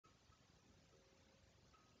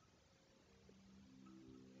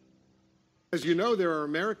As you know, there are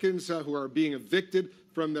Americans who are being evicted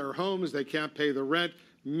from their homes. They can't pay the rent.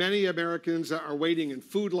 Many Americans are waiting in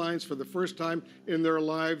food lines for the first time in their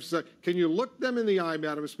lives. Can you look them in the eye,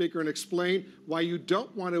 Madam Speaker, and explain why you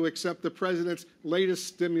don't want to accept the president's latest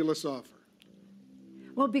stimulus offer?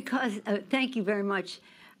 Well, because, thank you very much,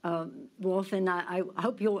 Wolf, and I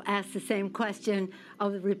hope you'll ask the same question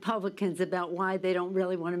of the Republicans about why they don't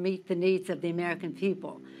really want to meet the needs of the American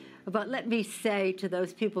people. But let me say to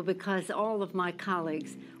those people, because all of my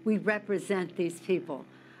colleagues, we represent these people.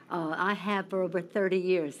 I have for over 30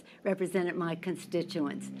 years represented my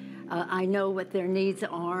constituents. I know what their needs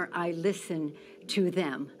are. I listen to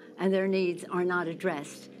them, and their needs are not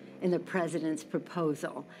addressed in the president's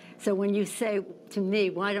proposal. So when you say to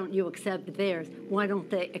me, why don't you accept theirs? Why don't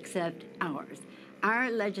they accept ours?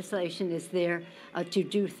 Our legislation is there to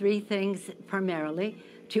do three things primarily: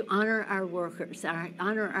 to honor our workers,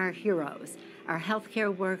 honor our heroes, our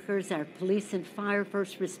healthcare workers, our police and fire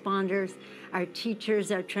first responders, our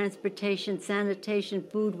teachers, our transportation, sanitation,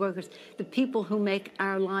 food workers, the people who make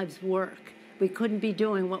our lives work. We couldn't be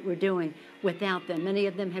doing what we're doing without them. Many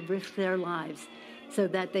of them have risked their lives so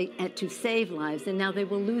that to save lives, and now they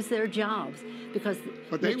will lose their jobs because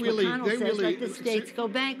Mitch McConnell says let the states go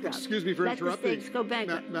bankrupt. Excuse me for interrupting, let the states go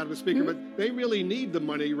bankrupt. Madam Speaker, but they really need the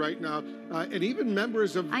money right now, and even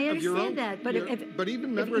members of your own. I understand that, but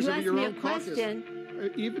even members of your own caucus.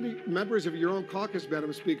 Even members of your own caucus,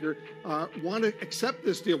 Madam Speaker, want to accept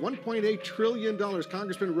this deal. $1.8 trillion.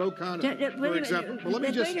 Congressman Ro Khanna, for example. Well, let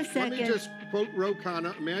me just quote Ro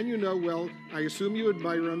Khanna, a man you know well. I assume you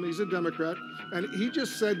admire him. He's a Democrat. And he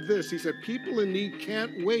just said this. He said, people in need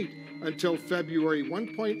can't wait until February.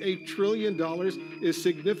 $1.8 trillion is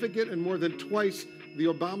significant and more than twice the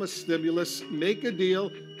Obama stimulus. Make a deal.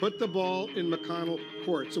 Put the ball in McConnell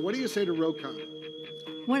court. So what do you say to Ro Khanna?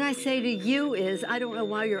 What I say to you is, I don't know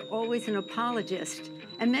why you're always an apologist,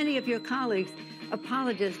 and many of your colleagues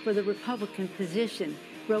apologize for the Republican position.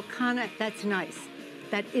 Ro Khanna, that's nice.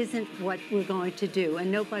 That isn't what we're going to do,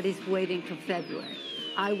 and nobody's waiting till February.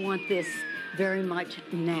 I want this very much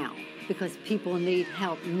now, because people need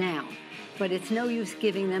help now. But it's no use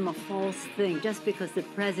giving them a false thing just because the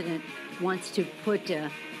president wants to put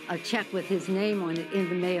a check with his name on it in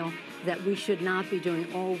the mail, that we should not be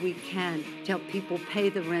doing all we can to help people pay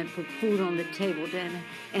the rent, put food on the table, to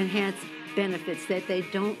enhance benefits, that they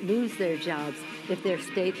don't lose their jobs if they're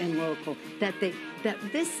state and local,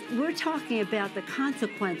 we're talking about the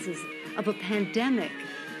consequences of a pandemic,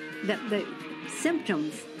 the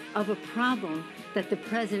symptoms of a problem that the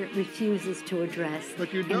president refuses to address.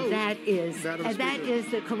 But you know, and that is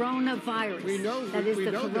the coronavirus. We know that is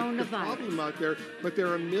the coronavirus. The problem out there, but there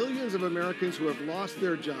are millions of Americans who have lost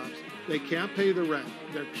their jobs. They can't pay the rent.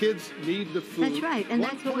 Their kids need the food. That's right, and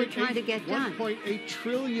that's what we're trying to get done. $1.8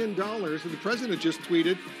 trillion, and the president just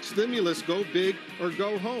tweeted, stimulus, go big or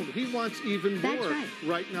go home. He wants even more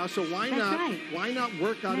right now, so why not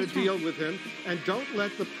work out a deal with him, and don't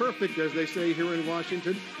let the perfect, as they say here in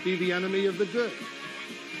Washington, be the enemy of the good.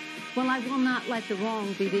 Well, I will not let the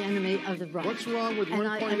wrong be the enemy of the right. What's wrong with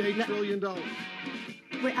 $1.8 trillion?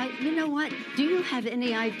 You know what? Do you have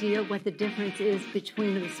any idea what the difference is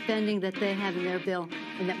between the spending that they have in their bill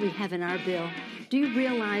and that we have in our bill? Do you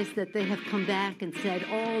realize that they have come back and said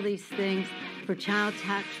all these things for child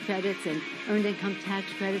tax credits and earned income tax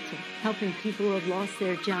credits, helping people who have lost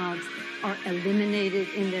their jobs, are eliminated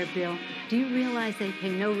in their bill? Do you realize they pay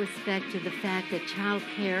no respect to the fact that child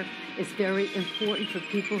care is very important for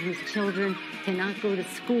people whose children cannot go to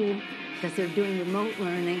school because they're doing remote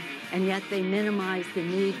learning, and yet they minimize the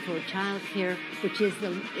need for child care, which is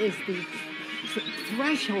the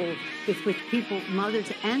threshold with which people,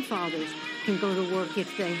 mothers and fathers, can go to work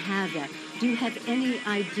if they have that? Do you have any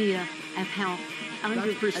idea of how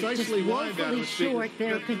precisely why, Madam short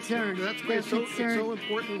they're concerned? That's why it's so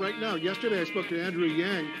important right now. Yesterday I spoke to Andrew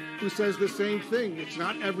Yang, who says the same thing. It's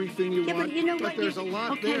not everything you want, but you know what? There's a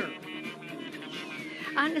lot there.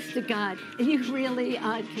 Honest to God, you really,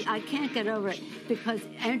 I can't get over it, because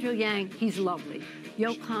Andrew Yang, he's lovely.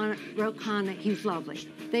 Ro Khanna, he's lovely.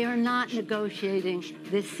 They are not negotiating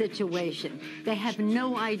this situation. They have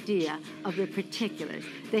no idea of the particulars.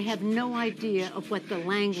 They have no idea of what the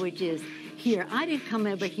language is here. I didn't come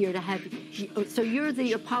over here to have, so you're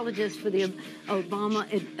the apologist for the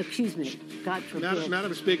Obama, excuse me, God forbid.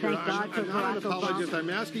 Madam Speaker, I'm not an apologist. I'm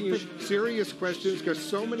asking you serious questions because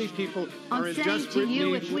so many people are in desperate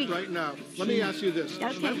need right now. Let me ask you this.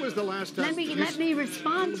 Okay. When was the last time? Let me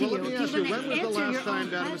respond to you. Let me ask you, when was the last time,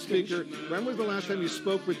 Madam Speaker, when was the last time you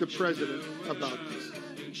spoke with the president about this?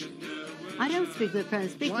 I don't speak for the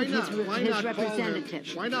president. Speak with his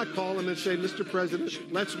representative. Why not call him and say, Mr.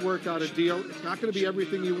 President, let's work out a deal. It's not going to be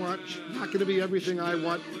everything you want, not going to be everything I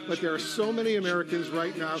want, but there are so many Americans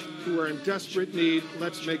right now who are in desperate need.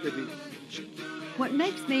 Let's make a deal. What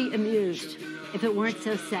makes me amused, if it weren't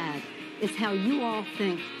so sad, is how you all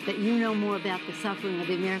think that you know more about the suffering of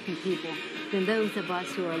the American people than those of us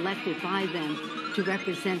who are elected by them to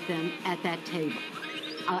represent them at that table.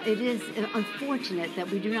 It is unfortunate that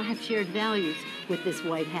we do not have shared values with this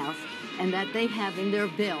White House and that they have in their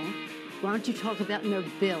bill, why don't you talk about in their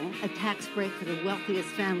bill, a tax break for the wealthiest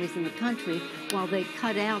families in the country while they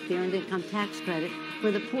cut out the earned income tax credit for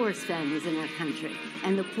the poorest families in our country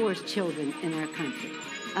and the poorest children in our country.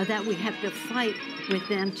 That we have to fight with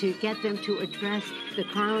them to get them to address the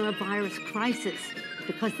coronavirus crisis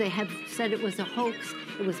because they have said it was a hoax,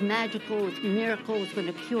 it was magical, it was a miracle, it was going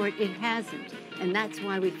to cure it. It hasn't. And that's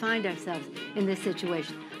why we find ourselves in this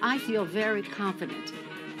situation. I feel very confident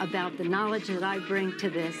about the knowledge that I bring to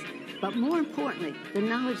this, but more importantly, the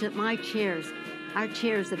knowledge that my chairs, our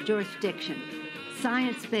chairs of jurisdiction,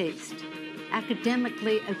 science-based,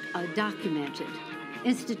 academically documented,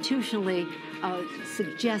 institutionally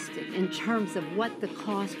suggested in terms of what the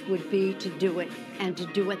cost would be to do it and to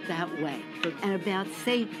do it that way. And about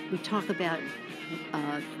safety, we talk about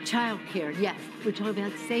child care, yes. We talk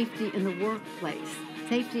about safety in the workplace.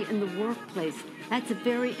 Safety in the workplace, that's a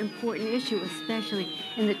very important issue, especially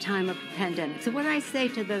in the time of a pandemic. So what I say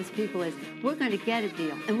to those people is, we're going to get a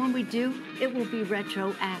deal. And when we do, it will be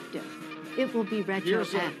retroactive. It will be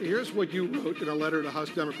retroactive. Here's what you wrote in a letter to House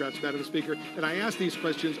Democrats, Madam Speaker, and I ask these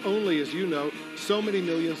questions only, as you know, so many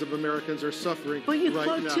millions of Americans are suffering well, you right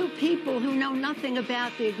now. quote two people who know nothing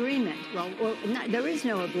about the agreement. Well, there is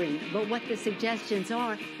no agreement, but what the suggestions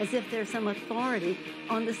are, as if there's some authority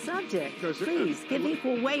on the subject. Please, give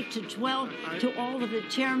equal weight to all of the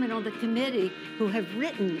chairmen on the committee who have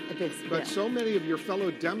written this bill. But so many of your fellow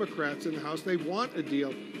Democrats in the House, they want a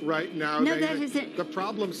deal right now. No, that isn't. The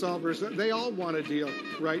problem solvers, they all want a deal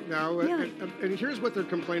right now. Yeah. And here's what they're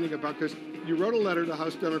complaining about, because you wrote a letter to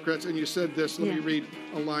House Democrats and you said this. Let me read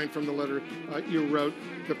a line from the letter you wrote.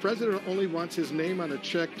 The president only wants his name on a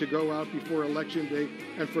check to go out before Election Day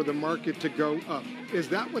and for the market to go up. Is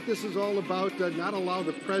that what this is all about? Not allow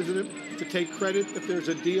the president to take credit if there's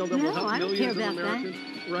a deal that will help millions of Americans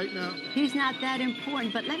right now? He's not that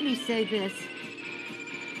important. But let me say this.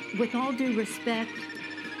 With all due respect,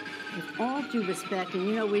 and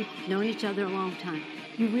you know we've known each other a long time,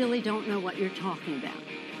 you really don't know what you're talking about.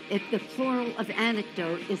 If the plural of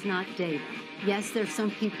anecdote is not data. Yes, there's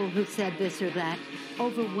some people who said this or that.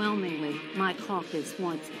 Overwhelmingly, my caucus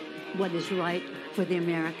wants what is right for the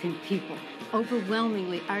American people.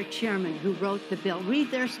 Overwhelmingly, our chairman who wrote the bill,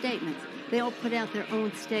 read their statements. They all put out their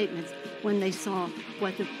own statements when they saw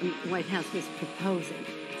what the White House was proposing.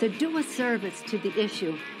 So do a service to the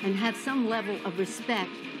issue and have some level of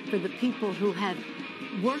respect for the people who have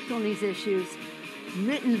worked on these issues,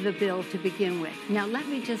 written the bill to begin with. Now, let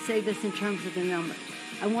me just say this in terms of the numbers.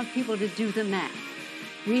 I want people to do the math.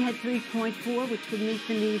 We had 3.4, which would meet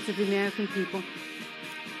the needs of the American people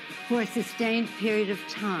for a sustained period of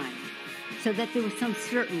time, so that there was some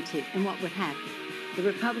certainty in what would happen. The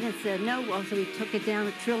Republicans said no, well, so we took it down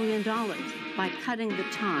 $1 trillion by cutting the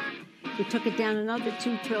time. We took it down another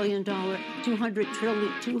 $200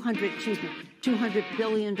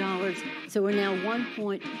 billion. So we're now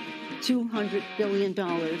 $1.200 billion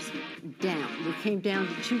down. We came down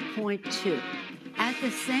to 2.2. At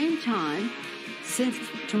the same time, since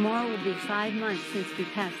tomorrow will be 5 months since we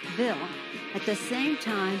passed the bill, at the same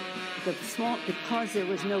time, because there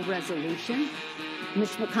was no resolution,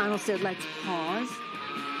 Mitch McConnell said, let's pause.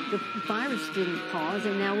 The virus didn't pause,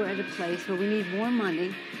 and now we're at a place where we need more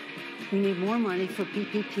money. We need more money for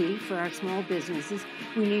PPP, for our small businesses.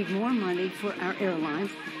 We need more money for our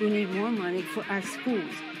airlines. We need more money for our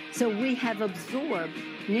schools. So we have absorbed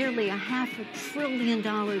nearly $500 billion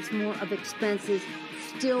more of expenses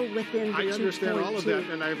still within the 2.2. I understand all of that,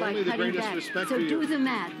 and I have only the greatest respect for you. So do the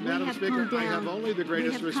math. Madam Speaker, I have only the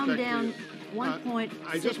greatest respect for you. We have come down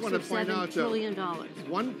 $1.6 trillion.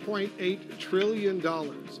 $1.8 trillion.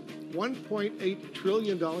 $1.8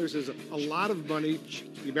 trillion is a lot of money.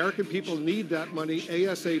 The American people need that money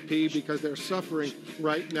ASAP because they're suffering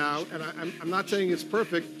right now. And I'm not saying it's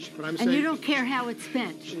perfect, but I'm saying... And you don't care how it's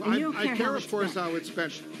spent. I care, of course, how it's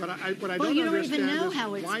spent. But what I don't understand is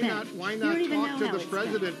why not talk to the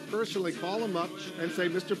president personally, call him up and say,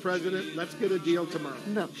 Mr. President, let's get a deal tomorrow.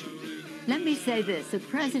 Look, let me say this. The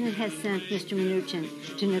president has sent Mr. Mnuchin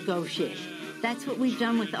to negotiate. That's what we've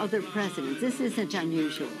done with other presidents. This isn't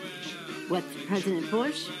unusual. What President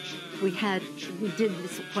Bush, we did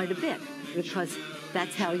this quite a bit because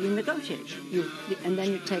that's how you negotiate. And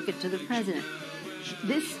then you take it to the president.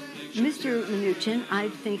 This, Mr. Mnuchin, I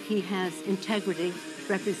think he has integrity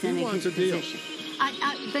representing his position.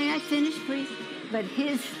 May I finish, please? But he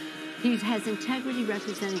has integrity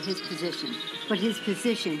representing his position, but his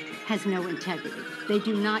position has no integrity. They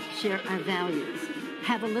do not share our values.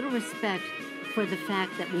 Have a little respect for the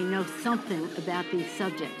fact that we know something about these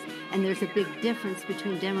subjects. And there's a big difference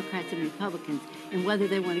between Democrats and Republicans in whether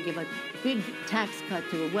they want to give a big tax cut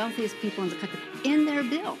to the wealthiest people in the country in their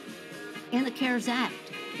bill, in the CARES Act.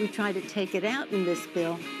 We tried to take it out in this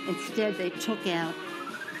bill. Instead, they took out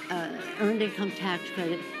earned income tax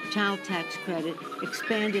credit, child tax credit,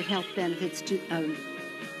 expanded health benefits to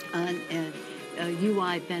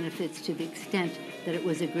UI benefits to the extent that it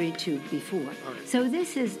was agreed to before. Right. So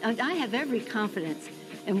this is, I have every confidence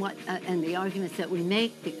in what and the arguments that we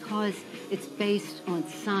make because it's based on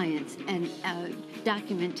science and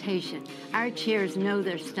documentation. Our chairs know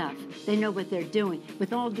their stuff. They know what they're doing,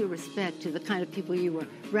 with all due respect to the kind of people you were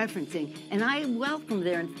referencing. And I welcome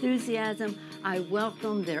their enthusiasm. I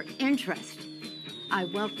welcome their interest. I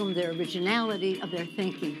welcome their originality of their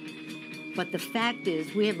thinking. But the fact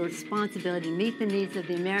is, we have a responsibility to meet the needs of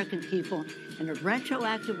the American people in a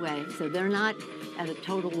retroactive way, so they're not at a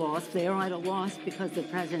total loss. They are at a loss because the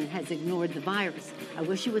president has ignored the virus. I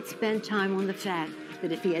wish he would spend time on the fact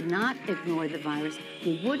that if he had not ignored the virus,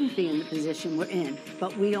 we wouldn't be in the position we're in,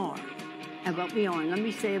 but we are. And let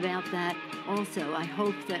me say about that also, I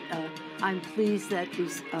hope that, I'm pleased that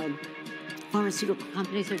these pharmaceutical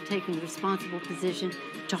companies are taking a responsible position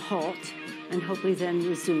to halt and hopefully then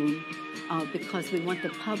resume. Because we want the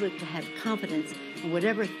public to have confidence in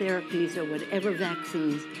whatever therapies or whatever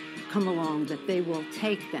vaccines come along, that they will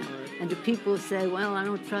take them. Right. And to people who say, well, I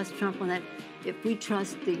don't trust Trump on that, if we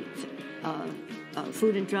trust the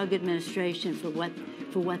Food and Drug Administration for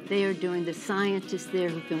what they are doing, the scientists there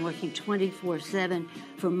who've been working 24/7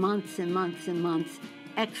 for months and months and months,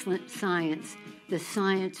 excellent science. The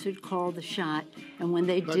science should call the shot, and when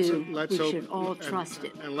they we should all trust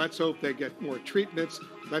it. And let's hope they get more treatments.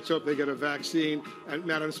 Let's hope they get a vaccine. And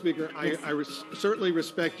Madam Speaker, yes. I certainly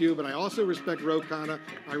respect you, but I also respect Ro Khanna.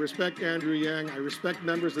 I respect Andrew Yang. I respect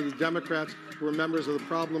members of the Democrats who are members of the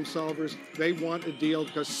problem solvers. They want a deal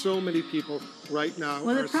because so many people right now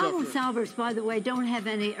Well, are the problem suffering. solvers, by the way, don't have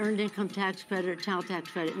any earned income tax credit or child tax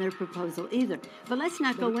credit in their proposal either. But let's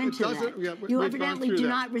not go into that. Yeah, you evidently do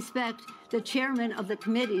not respect the chairman of the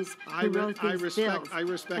committies who wrote these bills. I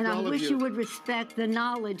respect and all of you. I wish you would respect the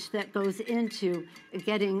knowledge that goes into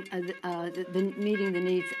getting meeting the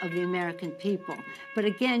needs of the American people. But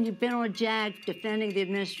again, you've been on a jag defending the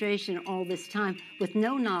administration all this time with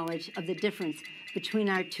no knowledge of the difference between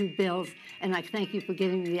our two bills, and I thank you for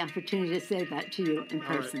giving me the opportunity to say that to you in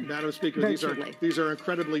person. All right. Madam Speaker, these are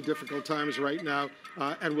incredibly difficult times right now,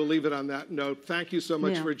 and we'll leave it on that note. Thank you so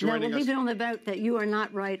much for joining us. We'll leave it on the vote that you are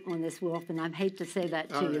not right on this, Wolf, and I hate to say that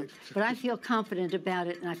to you, but I feel confident about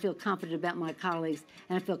it, and I feel confident about my colleagues,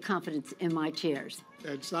 and I feel confidence in my chairs.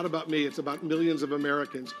 It's not about me. It's about millions of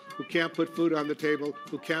Americans who can't put food on the table,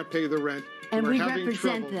 who can't pay the rent. And we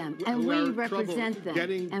represent them. And we represent them.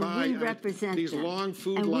 Getting by we represent these them. long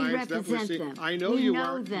food and lines we represent that we're seeing. them. I know we you know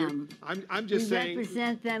are. Them. I'm just saying. We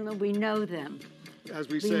represent them and we know them. As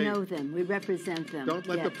we say. We know them. We represent them. Don't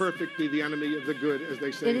let the perfect be the enemy of the good, as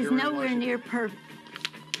they say. It is nowhere near perfect.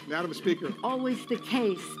 Madam Speaker. Always the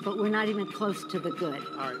case, but we're not even close to the good.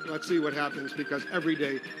 All right, let's see what happens because every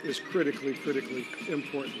day is critically, critically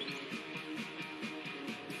important.